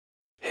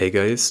Hey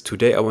guys,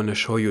 today I want to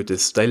show you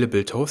this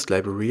StyleableToast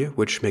library,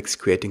 which makes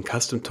creating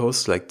custom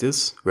toasts like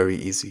this very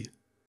easy.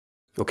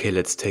 Okay,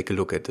 let's take a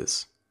look at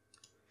this.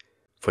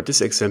 For this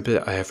example,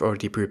 I have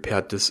already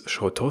prepared this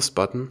show toast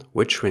button,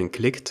 which when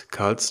clicked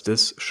calls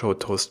this show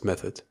toast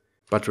method.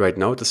 But right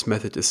now this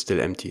method is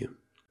still empty.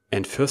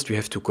 And first we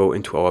have to go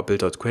into our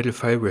build.gradle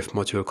file with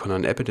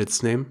module app in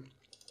its name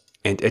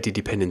and add the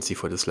dependency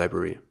for this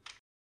library.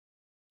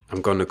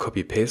 I'm gonna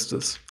copy paste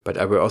this, but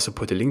I will also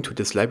put a link to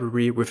this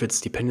library with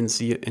its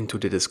dependency into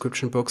the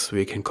description box so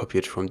you can copy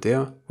it from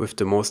there with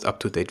the most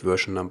up-to-date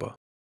version number.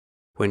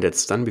 When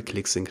that's done, we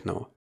click sync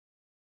now.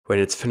 When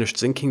it's finished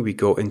syncing, we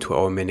go into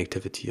our main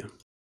activity.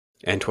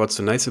 And what's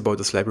so nice about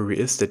this library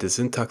is that the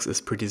syntax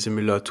is pretty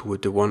similar to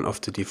the one of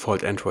the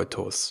default Android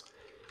toasts.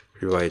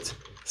 We write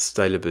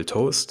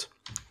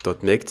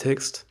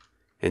StyleableToast.makeText,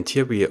 and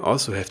here we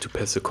also have to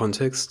pass a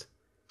context,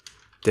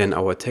 then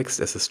our text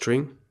as a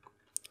string.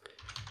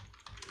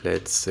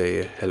 Let's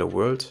say hello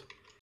world.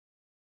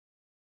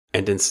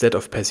 And instead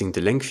of passing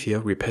the length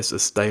here, we pass a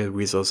style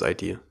resource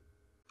ID.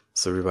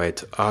 So we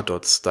write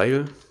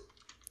r.style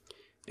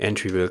and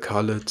we will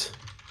call it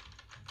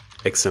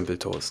example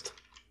toast.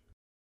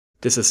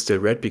 This is still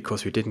red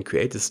because we didn't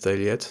create the style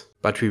yet,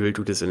 but we will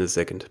do this in a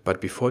second.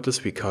 But before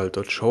this we call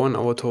 .show on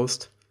our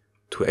toast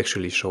to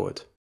actually show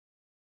it.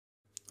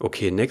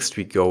 Okay, next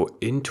we go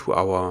into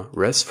our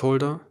res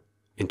folder,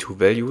 into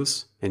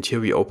values, and here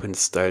we open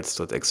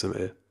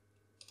styles.xml.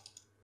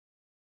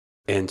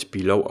 And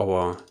below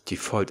our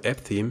default app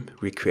theme,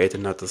 we create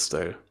another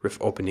style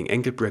with opening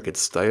angle bracket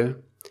style.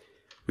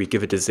 We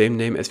give it the same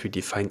name as we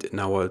defined in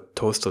our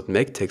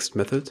toast.makeText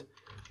method,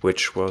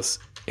 which was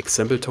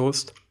example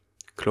toast,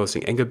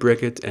 closing angle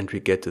bracket, and we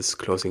get this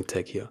closing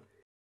tag here.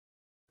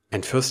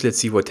 And first let's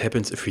see what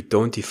happens if we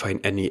don't define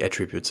any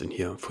attributes in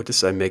here. For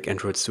this I make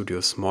Android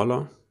Studio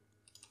smaller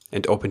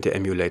and open the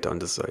emulator on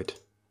the side.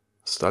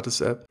 Start this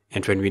app,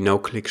 and when we now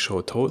click show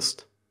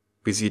toast,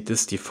 we see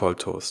this default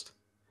toast.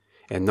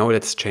 And now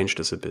let's change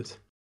this a bit.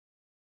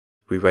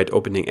 We write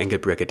opening angle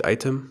bracket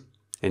item,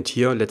 and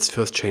here let's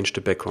first change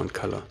the background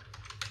color.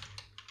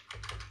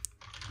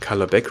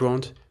 Color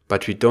background,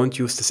 but we don't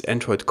use this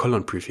Android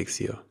colon prefix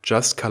here,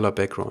 just color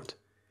background.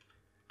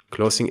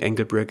 Closing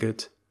angle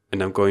bracket,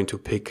 and I'm going to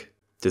pick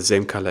the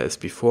same color as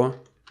before,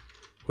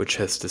 which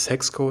has this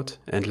hex code,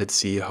 and let's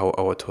see how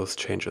our toast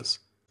changes.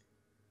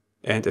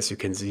 And as you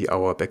can see,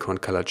 our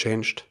background color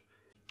changed.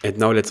 And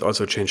now let's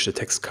also change the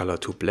text color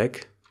to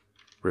black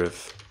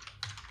with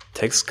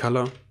text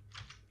color,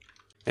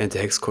 and the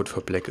hex code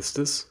for black is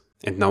this,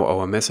 and now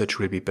our message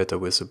will be better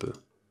visible.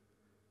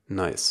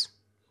 Nice.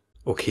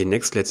 Okay,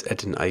 next let's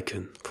add an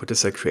icon. For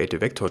this I create a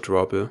vector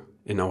drawable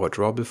in our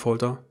drawable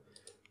folder,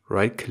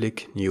 right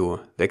click, new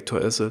vector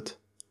asset,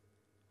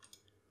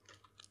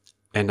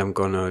 and I'm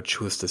gonna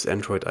choose this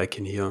Android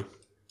icon here,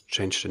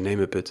 change the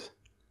name a bit,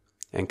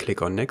 and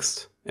click on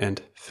next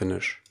and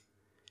finish.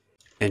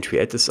 And we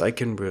add this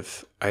icon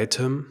with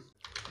item,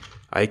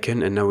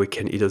 icon, and now we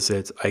can either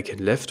set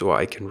icon left or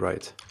icon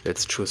right.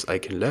 Let's choose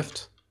icon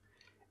left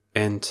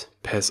and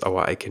pass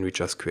our icon we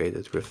just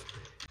created with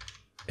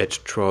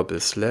 @drawable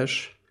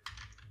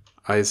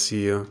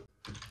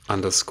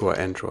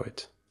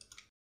 /ic_android.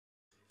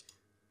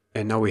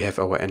 And now we have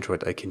our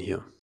Android icon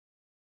here.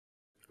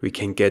 We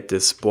can get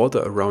this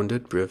border around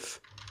it with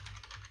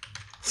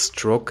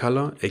stroke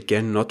color,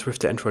 again not with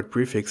the Android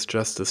prefix,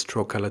 just the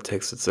stroke color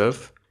text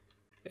itself.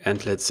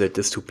 And let's set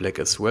this to black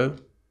as well.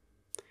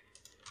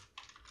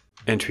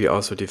 And we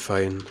also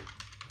define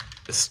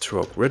a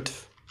stroke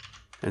width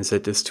and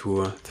set this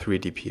to 3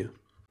 dp.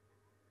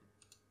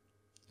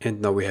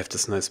 And now we have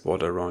this nice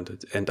border around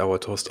it, and our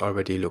toast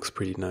already looks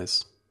pretty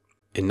nice.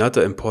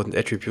 Another important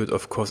attribute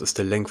of course is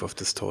the length of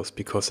this toast,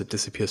 because it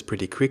disappears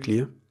pretty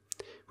quickly.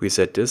 We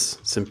set this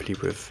simply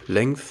with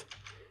length,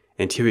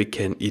 and here we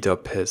can either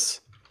pass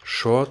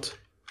short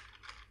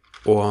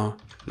or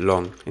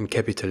long in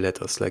capital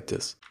letters like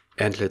this.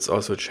 And let's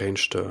also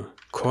change the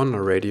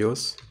corner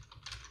radius.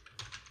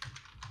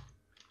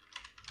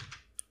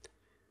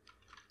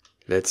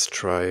 Let's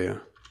try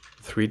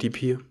 3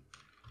 dp.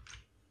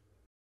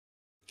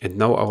 And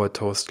now our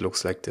toast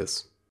looks like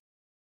this.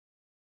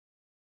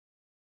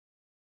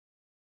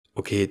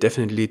 Okay,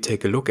 definitely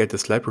take a look at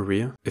this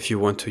library if you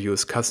want to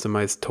use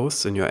customized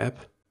toasts in your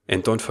app.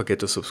 And don't forget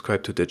to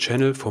subscribe to the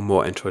channel for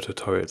more Android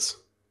tutorials.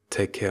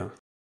 Take care.